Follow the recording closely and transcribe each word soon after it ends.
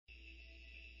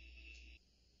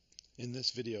In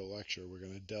this video lecture, we're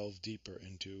going to delve deeper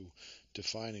into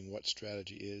defining what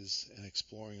strategy is and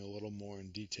exploring a little more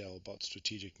in detail about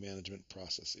strategic management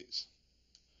processes.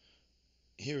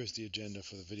 Here is the agenda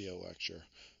for the video lecture.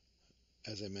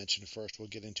 As I mentioned, first we'll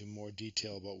get into more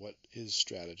detail about what is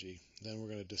strategy. Then we're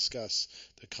going to discuss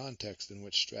the context in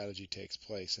which strategy takes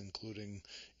place, including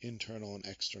internal and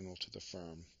external to the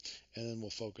firm. And then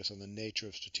we'll focus on the nature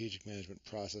of strategic management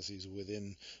processes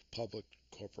within public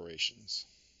corporations.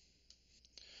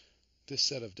 This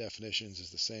set of definitions is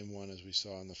the same one as we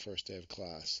saw on the first day of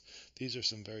class. These are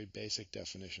some very basic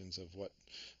definitions of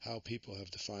how people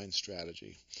have defined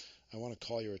strategy. I want to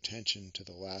call your attention to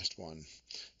the last one,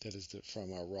 that is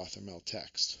from our Rothermel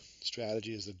text.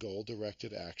 Strategy is the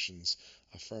goal-directed actions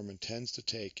a firm intends to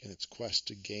take in its quest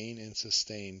to gain and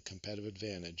sustain competitive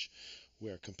advantage,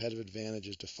 where competitive advantage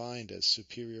is defined as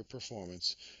superior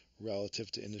performance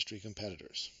relative to industry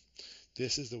competitors.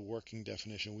 This is the working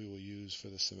definition we will use for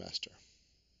the semester.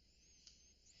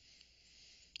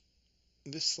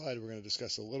 In this slide, we're going to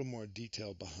discuss a little more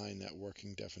detail behind that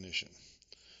working definition.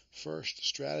 First,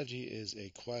 strategy is a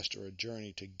quest or a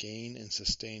journey to gain and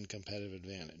sustain competitive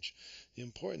advantage. The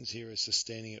importance here is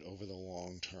sustaining it over the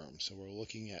long term. So we're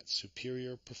looking at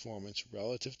superior performance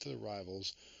relative to the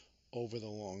rivals over the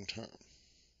long term.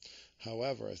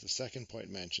 However, as the second point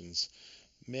mentions,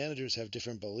 managers have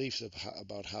different beliefs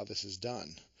about how this is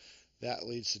done. That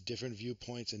leads to different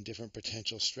viewpoints and different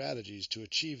potential strategies to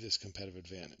achieve this competitive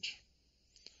advantage.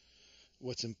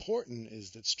 What's important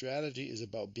is that strategy is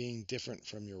about being different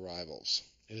from your rivals.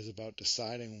 It is about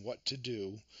deciding what to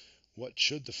do, what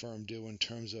should the firm do in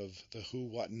terms of the who,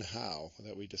 what, and how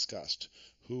that we discussed.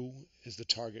 Who is the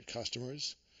target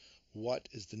customers? What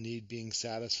is the need being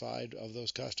satisfied of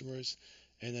those customers?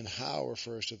 And then how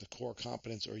refers to the core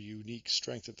competence or unique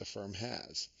strength that the firm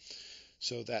has.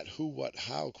 So that who, what,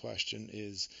 how question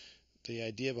is the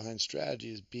idea behind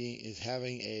strategy is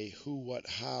having a who, what,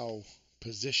 how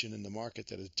position in the market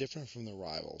that is different from the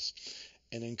rivals.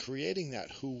 And in creating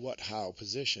that who, what, how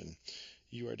position,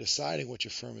 you are deciding what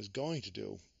your firm is going to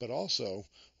do, but also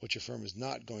what your firm is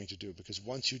not going to do, because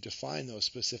once you define those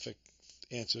specific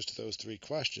answers to those three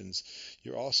questions,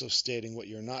 you're also stating what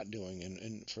you're not doing.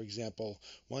 And for example,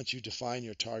 once you define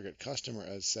your target customer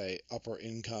as, say, upper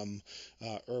income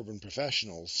urban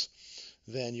professionals,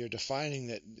 then you're defining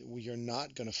that you're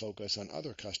not going to focus on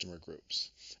other customer groups.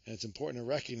 And it's important to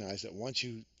recognize that once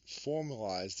you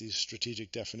formalize these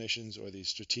strategic definitions or these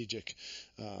strategic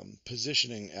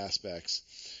positioning aspects,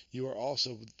 you are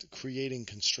also creating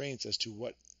constraints as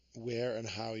to where and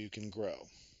how you can grow.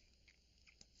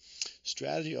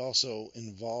 Strategy also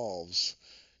involves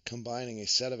combining a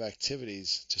set of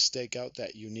activities to stake out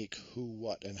that unique who,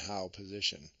 what, and how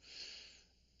position.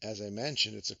 As I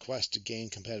mentioned, it's a quest to gain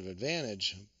competitive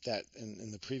advantage. That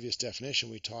in the previous definition,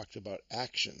 we talked about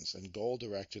actions and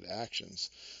goal-directed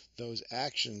actions. Those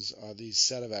actions are these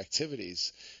set of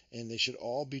activities, and they should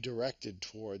all be directed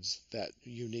towards that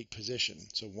unique position.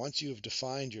 So once you have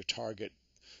defined your target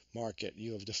market,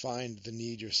 you have defined the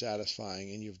need you're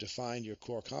satisfying, and you've defined your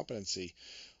core competency,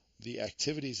 the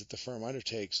activities that the firm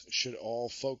undertakes should all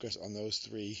focus on those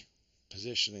three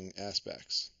positioning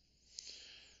aspects.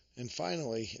 And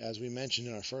finally, as we mentioned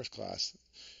in our first class,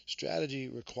 strategy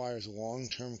requires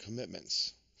long-term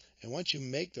commitments. And once you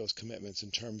make those commitments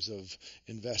in terms of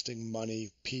investing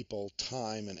money, people,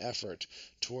 time, and effort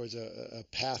towards a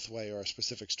pathway or a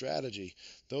specific strategy,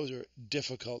 those are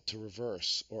difficult to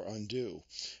reverse or undo.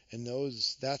 And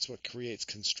that's what creates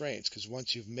constraints, because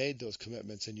once you've made those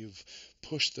commitments and you've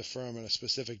pushed the firm in a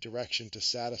specific direction to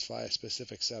satisfy a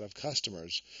specific set of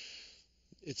customers,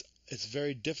 it's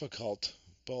very difficult,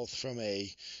 both from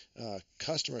a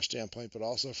customer standpoint, but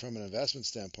also from an investment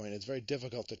standpoint. It's very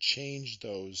difficult to change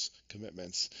those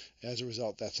commitments. As a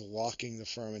result, that's locking the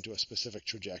firm into a specific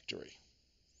trajectory.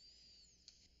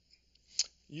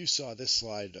 You saw this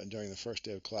slide during the first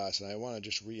day of class, and I want to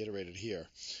just reiterate it here.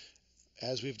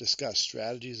 As we've discussed,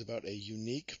 strategy is about a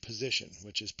unique position,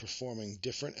 which is performing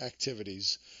different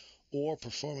activities or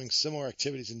performing similar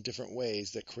activities in different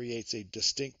ways that creates a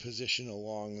distinct position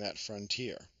along that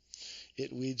frontier.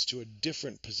 It leads to a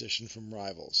different position from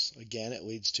rivals. Again, it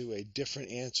leads to a different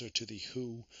answer to the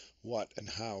who, what, and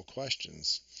how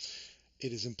questions.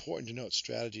 It is important to note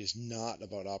strategy is not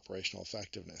about operational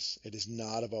effectiveness. It is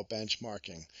not about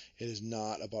benchmarking. It is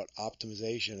not about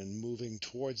optimization and moving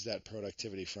towards that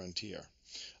productivity frontier.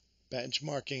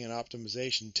 Benchmarking and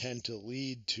optimization tend to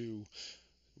lead to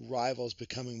rivals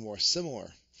becoming more similar.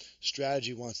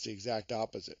 Strategy wants the exact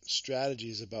opposite.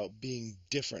 Strategy is about being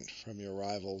different from your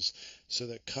rivals so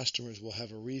that customers will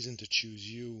have a reason to choose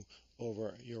you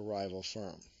over your rival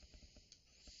firm.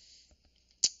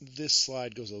 this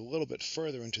slide goes a little bit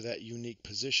further into that unique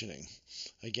positioning.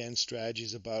 Again, strategy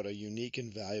is about a unique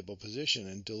and valuable position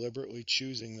and deliberately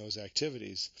choosing those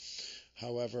activities.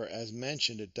 However, as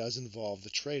mentioned, it does involve the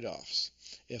trade-offs.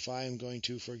 If I am going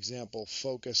to, for example,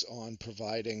 focus on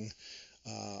providing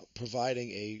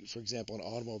for example, an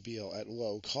automobile at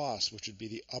low cost, which would be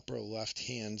the upper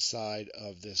left-hand side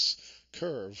of this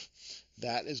curve,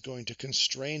 that is going to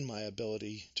constrain my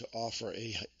ability to offer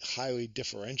a highly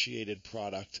differentiated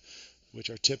product, which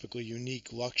are typically unique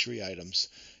luxury items.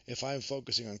 If I'm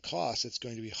focusing on cost, it's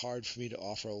going to be hard for me to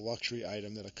offer a luxury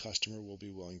item that a customer will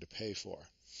be willing to pay for.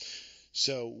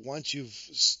 So once you've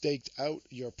staked out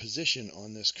your position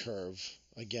on this curve,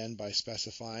 again by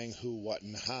specifying who, what,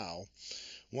 and how,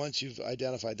 once you've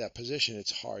identified that position,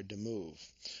 it's hard to move.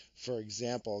 For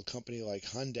example, a company like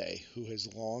Hyundai, who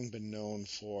has long been known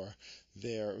for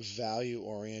their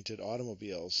value-oriented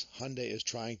automobiles, Hyundai is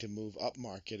trying to move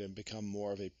upmarket and become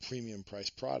more of a premium price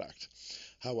product.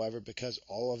 However, because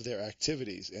all of their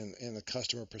activities and the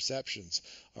customer perceptions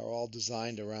are all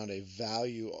designed around a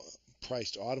value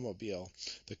priced automobile,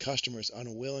 the customer is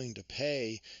unwilling to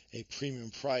pay a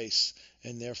premium price,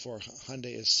 and therefore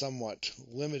Hyundai is somewhat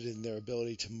limited in their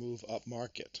ability to move up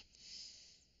market.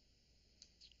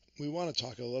 We want to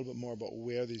talk a little bit more about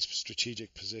where these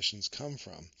strategic positions come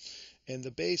from. And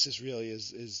the basis really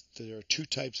is there are two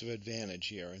types of advantage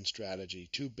here in strategy,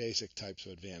 two basic types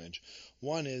of advantage.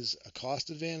 One is a cost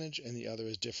advantage and the other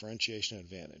is differentiation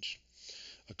advantage.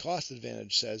 A cost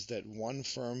advantage says that one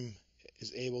firm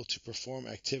is able to perform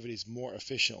activities more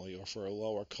efficiently or for a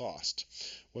lower cost,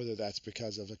 whether that's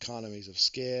because of economies of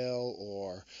scale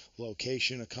or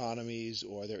location economies,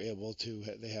 or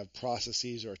they have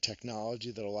processes or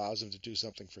technology that allows them to do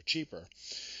something for cheaper.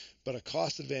 But a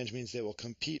cost advantage means they will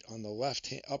compete on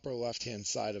the upper left-hand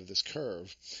side of this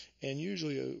curve, and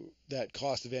usually that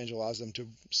cost advantage allows them to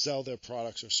sell their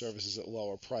products or services at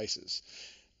lower prices.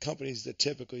 Companies that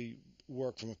typically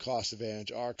work from a cost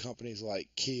advantage are companies like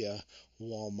Kia,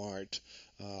 Walmart,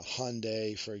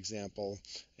 Hyundai, for example,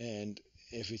 and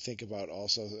if you think about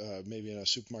also maybe in a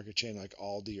supermarket chain like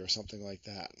Aldi or something like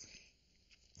that.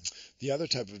 The other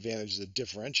type of advantage is a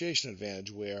differentiation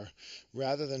advantage, where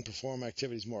rather than perform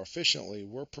activities more efficiently,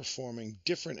 we're performing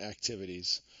different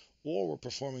activities, or we're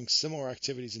performing similar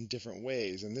activities in different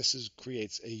ways, and this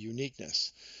creates a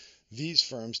uniqueness. These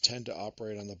firms tend to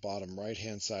operate on the bottom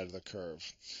right-hand side of the curve.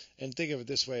 And think of it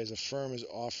this way, as a firm is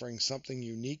offering something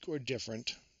unique or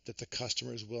different that the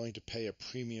customer is willing to pay a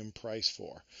premium price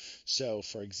for. So,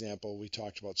 for example, we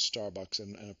talked about Starbucks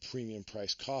and a premium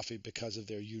price coffee because of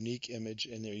their unique image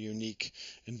and their unique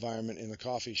environment in the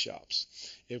coffee shops.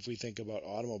 If we think about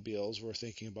automobiles, we're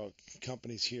thinking about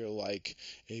companies here like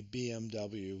a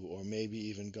BMW, or maybe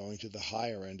even going to the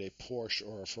higher end, a Porsche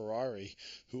or a Ferrari,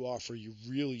 who offer you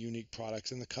really unique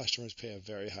products and the customers pay a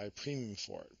very high premium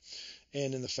for it.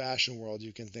 And in the fashion world,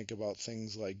 you can think about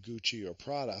things like Gucci or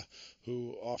Prada,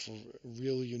 who offer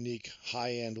really unique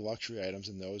high-end luxury items,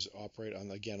 and those operate on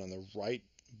the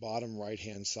bottom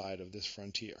right-hand side of this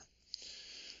frontier.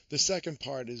 The second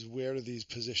part is, where do these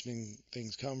positioning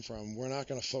things come from? We're not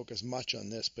going to focus much on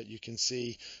this, but you can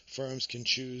see firms can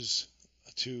choose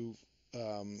to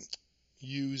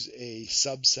use a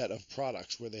subset of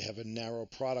products where they have a narrow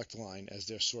product line as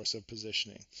their source of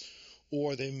positioning,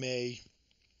 or they may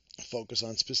focus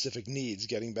on specific needs,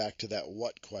 getting back to that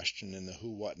what question and the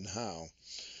who, what, and how.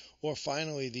 Or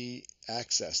finally, the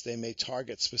access. They may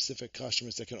target specific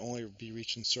customers that can only be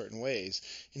reached in certain ways.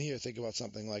 And here, think about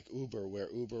something like Uber, where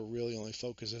Uber really only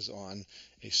focuses on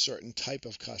a certain type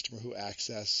of customer who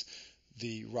access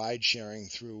the ride sharing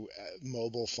through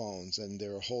mobile phones, and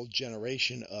there are a whole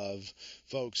generation of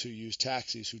folks who use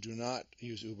taxis who do not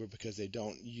use Uber because they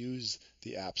don't use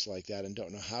the apps like that and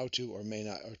don't know how to, or may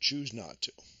not, or choose not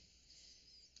to.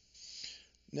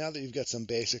 Now that you've got some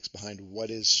basics behind what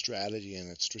is strategy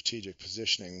and its strategic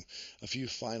positioning, a few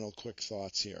final quick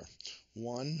thoughts here.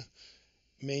 One,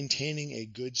 maintaining a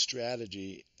good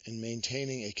strategy and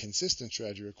maintaining a consistent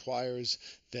strategy requires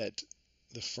that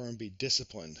the firm be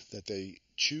disciplined, that they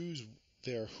choose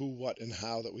their who, what, and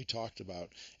how that we talked about,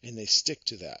 and they stick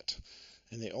to that.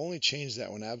 And they only change that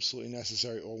when absolutely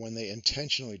necessary, or when they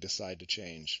intentionally decide to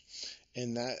change.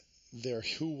 And that their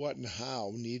who, what, and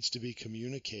how needs to be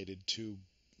communicated to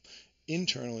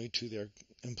internally to their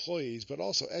employees, but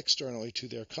also externally to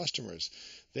their customers.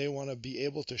 They want to be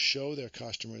able to show their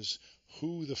customers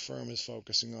who the firm is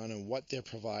focusing on and what they're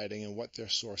providing and what their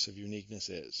source of uniqueness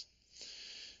is.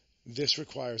 This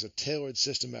requires a tailored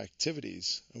system of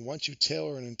activities, and once you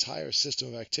tailor an entire system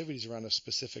of activities around a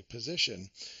specific position,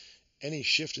 any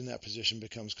shift in that position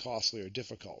becomes costly or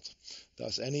difficult.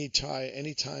 Thus,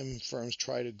 anytime firms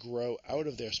try to grow out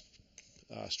of their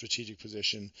strategic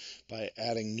position by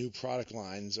adding new product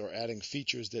lines or adding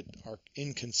features that are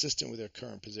inconsistent with their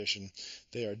current position,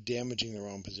 they are damaging their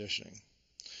own positioning.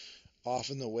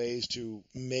 Often the ways to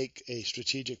make a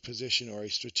strategic position or a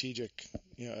strategic,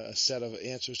 a set of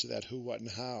answers to that who, what,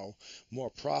 and how more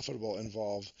profitable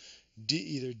involve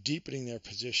either deepening their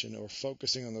position or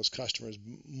focusing on those customers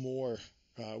more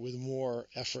with more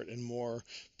effort and more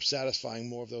satisfying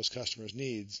more of those customers'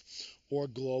 needs, or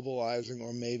globalizing,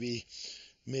 or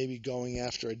maybe going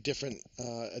after a different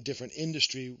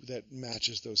industry that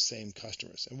matches those same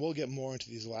customers. And we'll get more into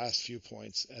these last few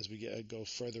points as we go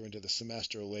further into the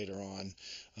semester later on,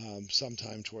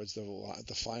 sometime towards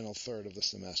the final third of the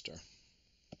semester.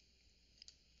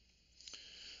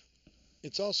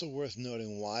 It's also worth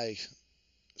noting why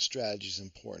strategy is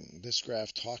important. This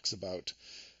graph talks about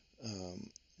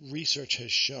research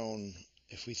has shown,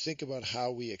 if we think about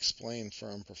how we explain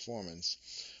firm performance,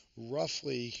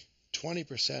 roughly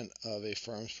 20% of a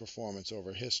firm's performance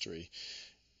over history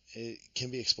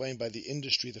can be explained by the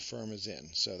industry the firm is in.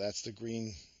 So that's the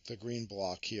green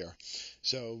block here.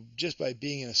 So just by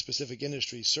being in a specific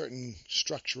industry, certain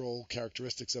structural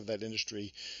characteristics of that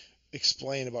industry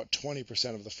explain about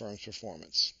 20% of the firm's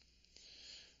performance.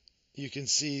 You can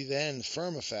see then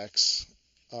firm effects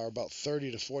are about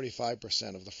 30 to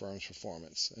 45% of the firm's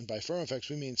performance. And by firm effects,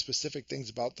 we mean specific things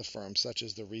about the firm, such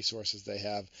as the resources they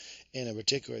have, and in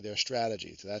particular their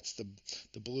strategy. So that's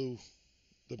the blue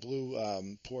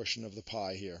portion of the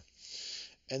pie here.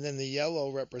 And then the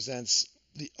yellow represents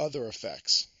the other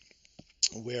effects,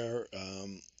 where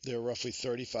they're roughly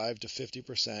 35 to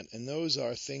 50%, and those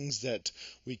are things that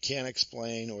we can't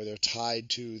explain, or they're tied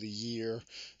to the year,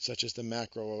 such as the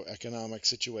macroeconomic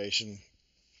situation,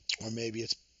 or maybe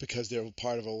it's because they're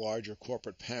part of a larger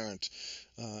corporate parent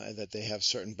and that they have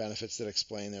certain benefits that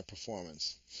explain their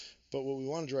performance. But what we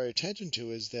want to draw your attention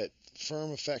to is that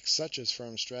firm effects such as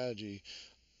firm strategy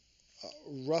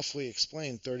roughly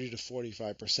explain 30 to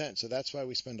 45%. So that's why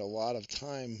we spend a lot of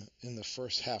time in the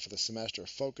first half of the semester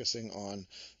focusing on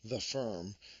the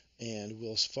firm, and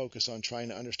we'll focus on trying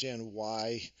to understand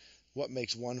what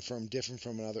makes one firm different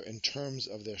from another in terms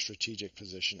of their strategic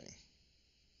positioning.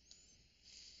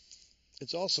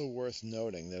 It's also worth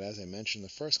noting that, as I mentioned in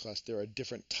the first class, there are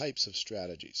different types of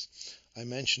strategies. I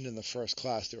mentioned in the first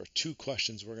class there are two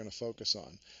questions we're going to focus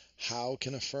on. How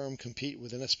can a firm compete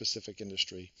within a specific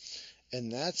industry?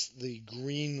 And that's the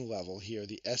green level here,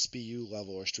 the SBU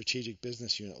level, or strategic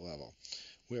business unit level,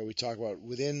 where we talk about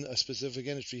within a specific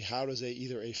industry, how does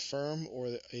either a firm or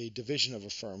a division of a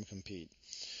firm compete?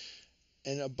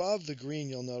 And above the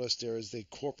green, you'll notice there is the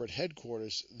corporate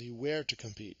headquarters, the where to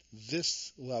compete.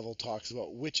 This level talks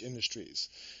about which industries.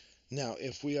 Now,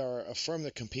 if we are a firm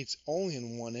that competes only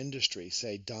in one industry,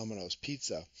 say Domino's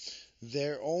Pizza,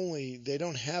 they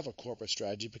don't have a corporate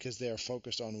strategy because they are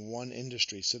focused on one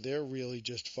industry. So they're really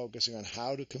just focusing on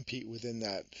how to compete within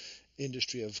that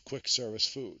industry of quick service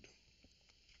food.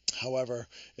 However,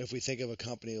 if we think of a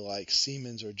company like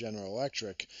Siemens or General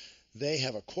Electric, they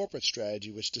have a corporate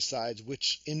strategy which decides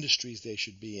which industries they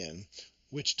should be in,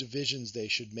 which divisions they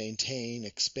should maintain,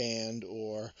 expand,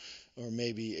 or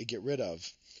maybe get rid of.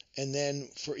 And then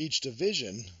for each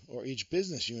division or each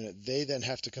business unit, they then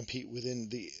have to compete within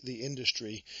the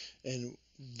industry, and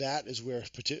that is where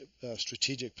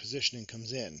strategic positioning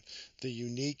comes in. The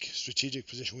unique strategic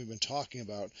position we've been talking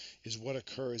about is what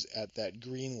occurs at that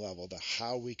green level, the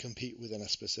how we compete within a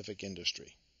specific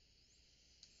industry.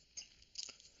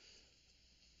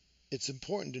 It's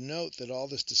important to note that all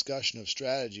this discussion of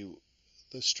strategy,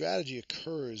 the strategy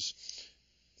occurs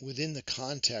within the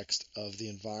context of the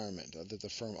environment that the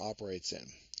firm operates in.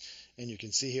 And you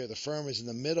can see here the firm is in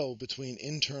the middle between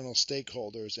internal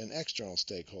stakeholders and external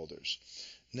stakeholders.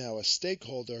 Now, a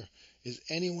stakeholder is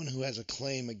anyone who has a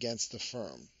claim against the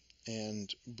firm.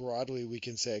 And broadly, we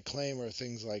can say a claim are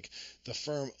things like the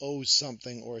firm owes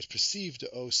something or is perceived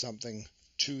to owe something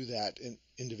to that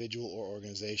individual or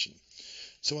organization.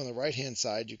 So on the right-hand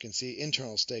side, you can see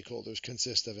internal stakeholders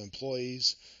consist of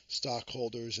employees,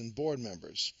 stockholders, and board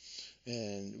members.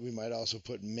 And we might also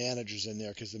put managers in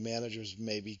there because the managers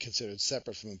may be considered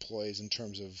separate from employees in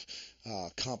terms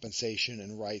of compensation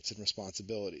and rights and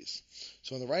responsibilities.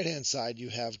 So on the right-hand side, you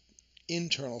have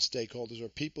internal stakeholders, or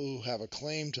people who have a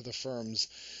claim to the firm's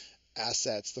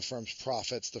assets, the firm's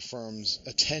profits, the firm's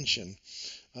attention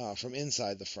from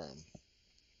inside the firm.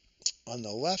 On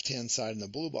the left-hand side in the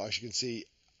blue box, you can see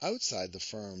outside the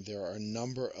firm there are a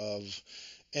number of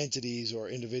entities or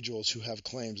individuals who have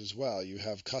claims as well. You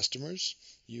have customers,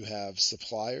 you have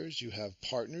suppliers, you have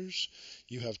partners,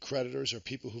 you have creditors or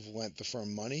people who've lent the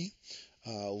firm money,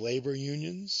 labor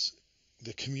unions,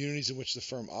 the communities in which the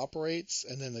firm operates,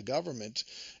 and then the government.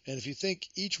 And if you think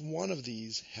each one of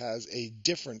these has a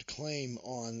different claim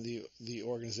on the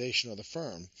organization or the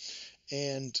firm,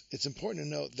 and it's important to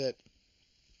note that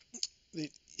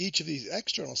each of these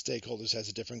external stakeholders has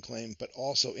a different claim, but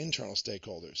also internal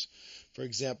stakeholders. For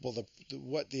example,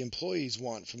 what the employees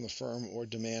want from the firm or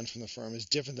demand from the firm is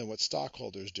different than what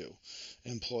stockholders do.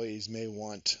 Employees may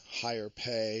want higher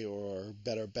pay or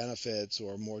better benefits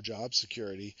or more job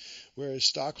security, whereas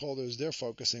stockholders, they're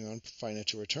focusing on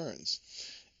financial returns.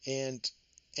 And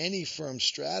any firm's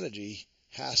strategy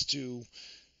has to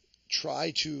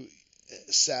try to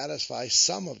satisfy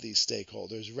some of these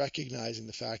stakeholders, recognizing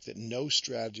the fact that no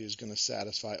strategy is going to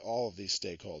satisfy all of these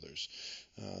stakeholders.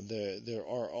 There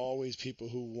are always people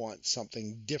who want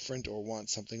something different or want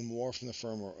something more from the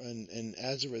firm, and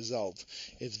as a result,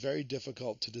 it's very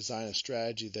difficult to design a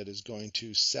strategy that is going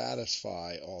to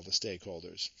satisfy all the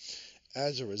stakeholders.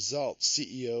 As a result,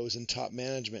 CEOs and top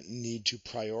management need to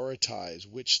prioritize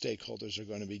which stakeholders are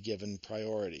going to be given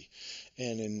priority.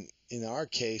 And in our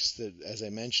case, as I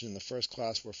mentioned in the first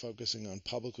class, we're focusing on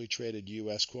publicly traded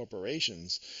U.S.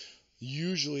 corporations.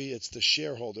 Usually it's the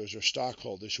shareholders or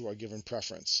stockholders who are given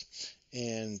preference.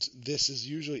 And this is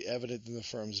usually evident in the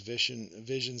firm's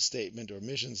vision statement or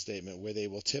mission statement, where they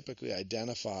will typically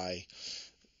identify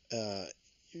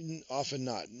often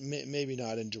not, maybe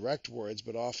not in direct words,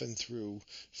 but often through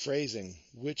phrasing,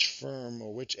 which firm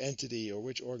or which entity or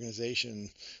which organization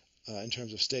in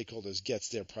terms of stakeholders gets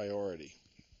their priority.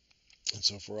 And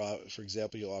so, for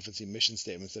example, you'll often see mission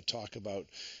statements that talk about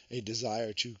a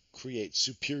desire to create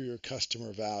superior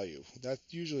customer value. That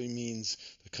usually means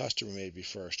the customer may be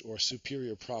first, or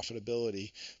superior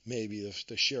profitability, maybe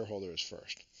the shareholder is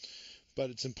first. But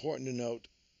it's important to note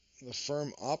the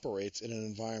firm operates in an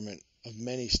environment of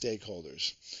many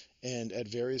stakeholders, and at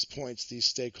various points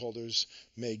these stakeholders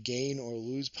may gain or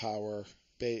lose power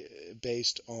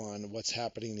based on what's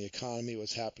happening in the economy,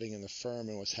 what's happening in the firm,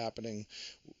 and what's happening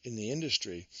in the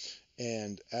industry.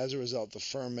 And as a result, the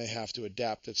firm may have to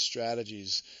adapt its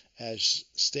strategies as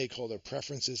stakeholder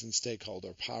preferences and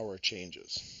stakeholder power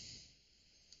changes.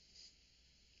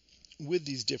 With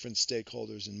these different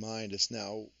stakeholders in mind, it's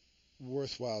now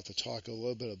worthwhile to talk a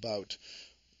little bit about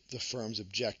the firm's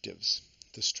objectives.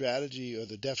 The strategy, or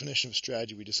the definition of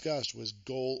strategy we discussed, was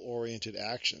goal-oriented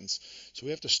actions. So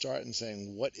we have to start in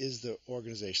saying, what is the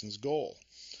organization's goal?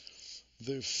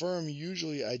 The firm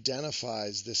usually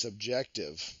identifies this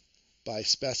objective by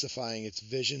specifying its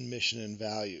vision, mission, and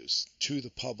values to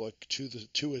the public, to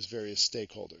its various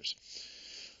stakeholders.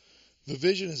 The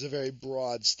vision is a very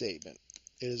broad statement.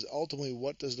 It is ultimately,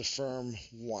 what does the firm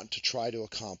want to try to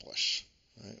accomplish?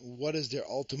 Right? What is their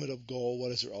ultimate goal?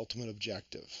 What is their ultimate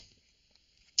objective?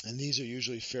 And these are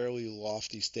usually fairly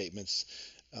lofty statements,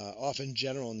 often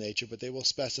general in nature, but they will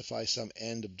specify some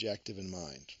end objective in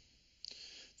mind.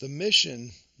 The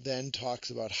mission then talks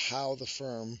about how the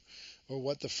firm, or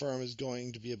what the firm is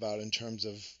going to be about in terms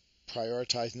of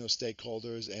prioritizing those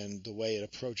stakeholders and the way it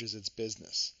approaches its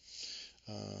business.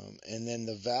 And then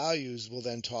the values will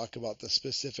then talk about the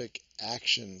specific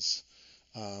actions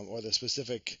or the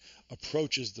specific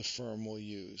approaches the firm will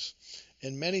use.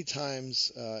 And many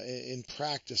times in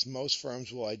practice, most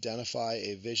firms will identify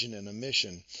a vision and a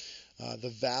mission. The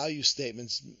value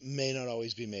statements may not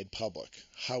always be made public.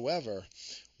 However,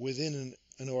 within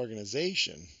an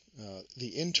organization,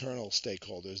 the internal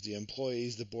stakeholders, the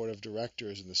employees, the board of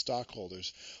directors, and the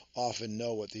stockholders often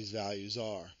know what these values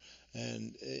are.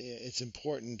 And it's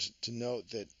important to note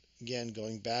that, again,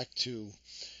 going back to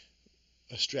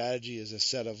a strategy is a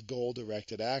set of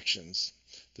goal-directed actions.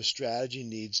 The strategy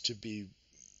needs to be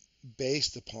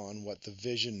based upon what the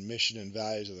vision, mission, and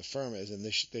values of the firm is, and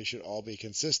they should all be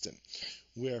consistent.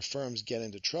 Where firms get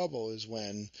into trouble is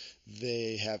when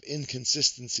they have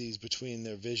inconsistencies between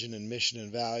their vision and mission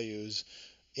and values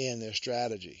and their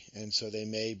strategy. And so they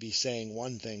may be saying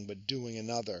one thing but doing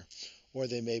another, or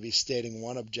they may be stating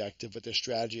one objective but their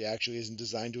strategy actually isn't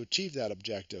designed to achieve that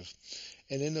objective.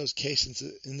 And in those cases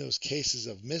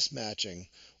of mismatching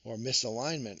or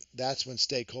misalignment, that's when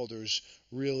stakeholders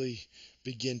really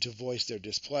begin to voice their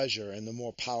displeasure, and the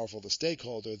more powerful the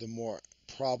stakeholder, the more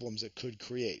problems it could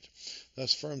create.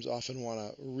 Thus, firms often want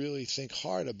to really think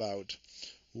hard about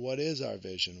what is our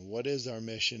vision, what is our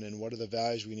mission, and what are the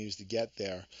values we need to get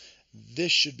there.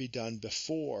 This should be done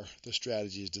before the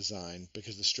strategy is designed,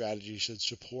 because the strategy should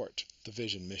support the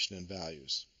vision, mission, and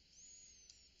values.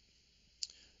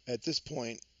 At this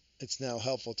point, it's now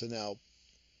helpful to now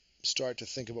start to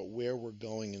think about where we're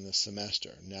going in the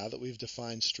semester. Now that we've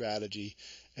defined strategy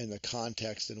and the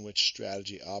context in which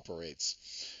strategy operates,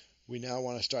 we now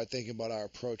want to start thinking about our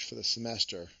approach for the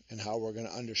semester and how we're going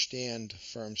to understand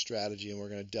firm strategy, and we're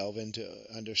going to delve into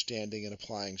understanding and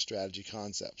applying strategy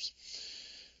concepts.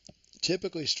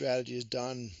 Typically, strategy is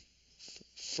done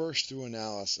first through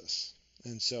analysis.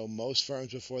 And so most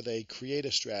firms, before they create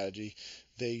a strategy,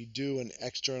 they do an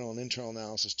external and internal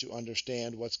analysis to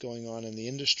understand what's going on in the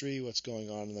industry, what's going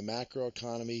on in the macro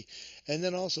economy, and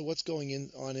then also what's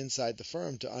going on inside the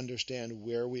firm to understand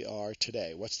where we are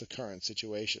today, what's the current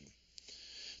situation.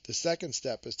 The second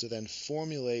step is to then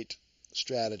formulate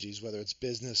strategies, whether it's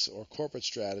business or corporate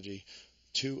strategy,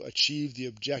 to achieve the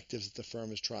objectives that the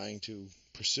firm is trying to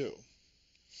pursue.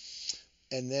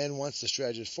 And then once the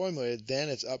strategy is formulated, then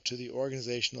it's up to the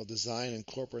organizational design and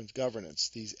corporate governance,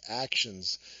 these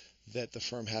actions that the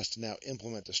firm has to now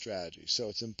implement the strategy. So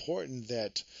it's important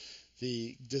that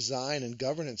the design and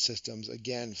governance systems,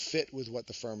 again, fit with what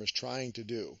the firm is trying to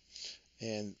do.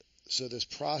 And so this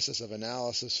process of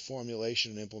analysis,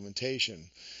 formulation, and implementation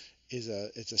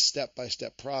it's a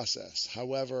step-by-step process.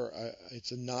 However,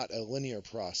 it's not a linear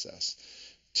process.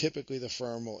 Typically, the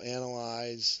firm will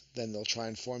analyze, then they'll try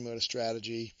and formulate a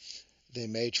strategy. They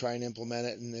may try and implement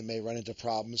it, and they may run into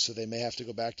problems, so they may have to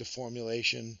go back to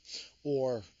formulation,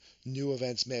 or new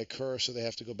events may occur, so they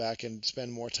have to go back and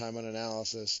spend more time on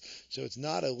analysis. So it's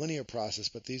not a linear process,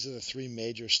 but these are the three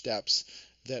major steps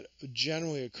that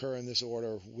generally occur in this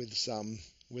order with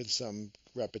some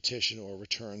repetition or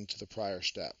return to the prior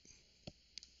step.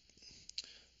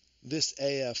 This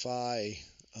AFI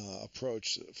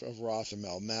approach of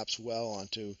Rothermel maps well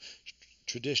onto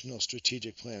traditional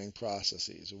strategic planning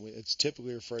processes. It's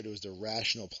typically referred to as the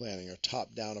rational planning or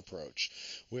top-down approach,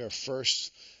 where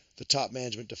first the top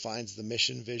management defines the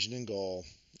mission, vision, and goal.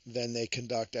 Then they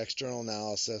conduct external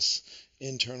analysis,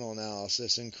 internal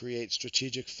analysis, and create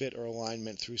strategic fit or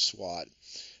alignment through SWOT.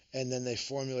 And then they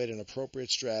formulate an appropriate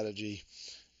strategy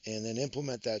and then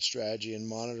implement that strategy and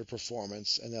monitor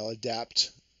performance, and they'll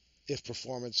adapt if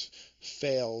performance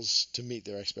fails to meet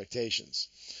their expectations.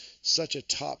 Such a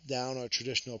top-down or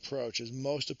traditional approach is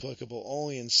most applicable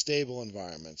only in stable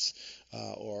environments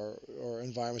or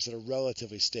environments that are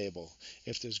relatively stable.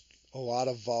 If there's a lot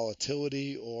of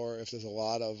volatility or if there's a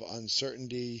lot of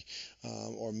uncertainty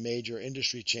or major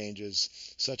industry changes,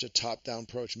 such a top-down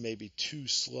approach may be too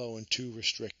slow and too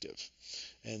restrictive.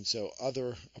 And so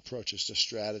other approaches to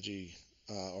strategy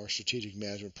or strategic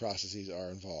management processes are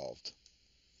involved.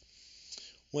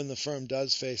 When the firm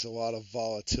does face a lot of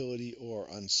volatility or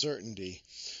uncertainty,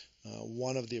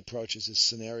 one of the approaches is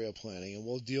scenario planning, and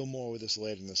we'll deal more with this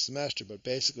later in the semester, but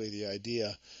basically the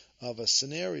idea of a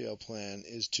scenario plan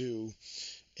is to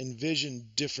envision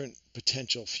different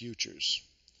potential futures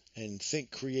and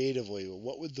think creatively.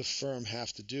 What would the firm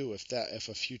have to do if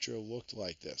a future looked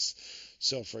like this?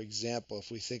 So, for example,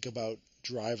 if we think about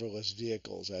driverless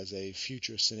vehicles as a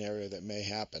future scenario that may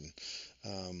happen,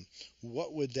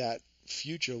 what would that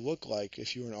future look like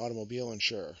if you were an automobile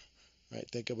insurer? Right?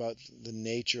 Think about the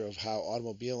nature of how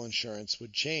automobile insurance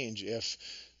would change if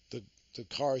the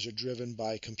cars are driven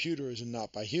by computers and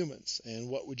not by humans. And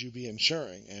what would you be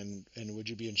insuring? And would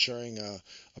you be insuring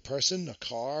a person, a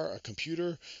car, a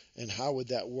computer? And how would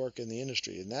that work in the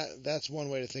industry? And that's one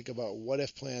way to think about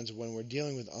what-if plans. When we're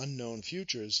dealing with unknown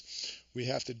futures, we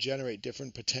have to generate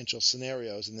different potential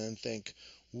scenarios and then think,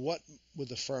 what would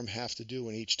the firm have to do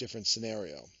in each different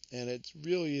scenario? And it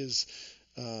really is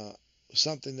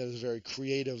something that is a very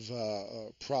creative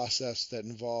process that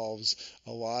involves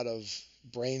a lot of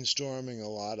brainstorming, a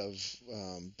lot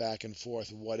of back and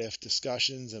forth what-if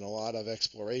discussions, and a lot of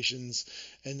explorations.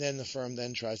 And then the firm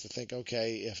then tries to think,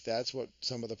 okay, if that's what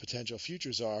some of the potential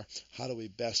futures are, how do we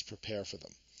best prepare for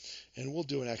them? And we'll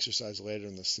do an exercise later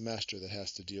in the semester that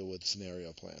has to deal with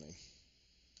scenario planning.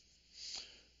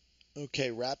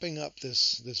 Okay, wrapping up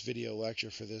this video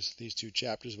lecture for these two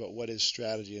chapters about what is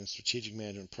strategy and strategic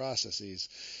management processes,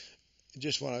 I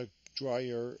just want to draw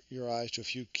your eyes to a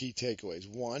few key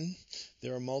takeaways. One,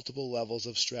 there are multiple levels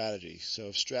of strategy. So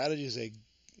if strategy is a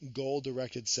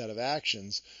goal-directed set of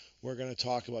actions, we're going to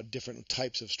talk about different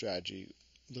types of strategy.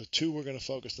 The two we're going to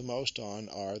focus the most on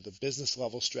are the business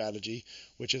level strategy,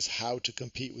 which is how to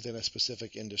compete within a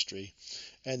specific industry,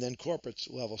 and then corporate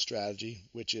level strategy,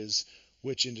 which is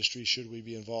which industry should we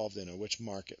be involved in or which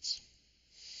markets.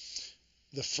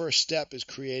 The first step is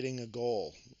creating a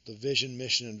goal, the vision,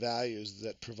 mission, and values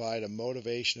that provide a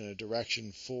motivation and a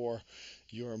direction for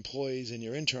your employees and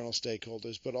your internal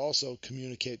stakeholders, but also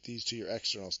communicate these to your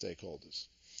external stakeholders.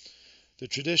 The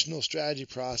traditional strategy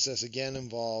process again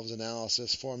involves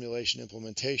analysis, formulation,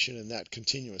 implementation, and that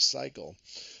continuous cycle.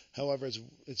 However,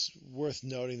 it's worth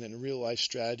noting that in real life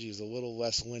strategy is a little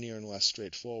less linear and less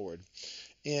straightforward.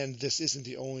 And this isn't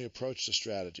the only approach to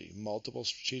strategy. Multiple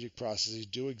strategic processes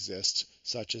do exist,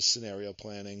 such as scenario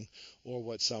planning, or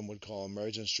what some would call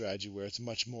emergent strategy, where it's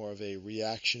much more of a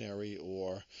reactionary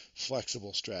or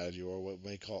flexible strategy, or what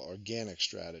we may call organic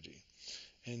strategy.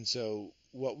 And so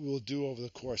what we will do over the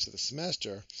course of the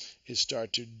semester is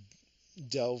start to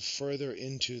delve further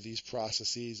into these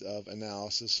processes of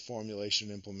analysis, formulation,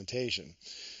 and implementation.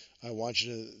 I want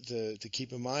you to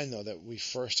keep in mind, though, that we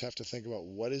first have to think about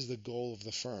what is the goal of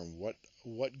the firm?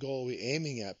 What goal are we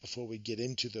aiming at before we get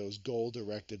into those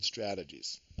goal-directed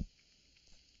strategies?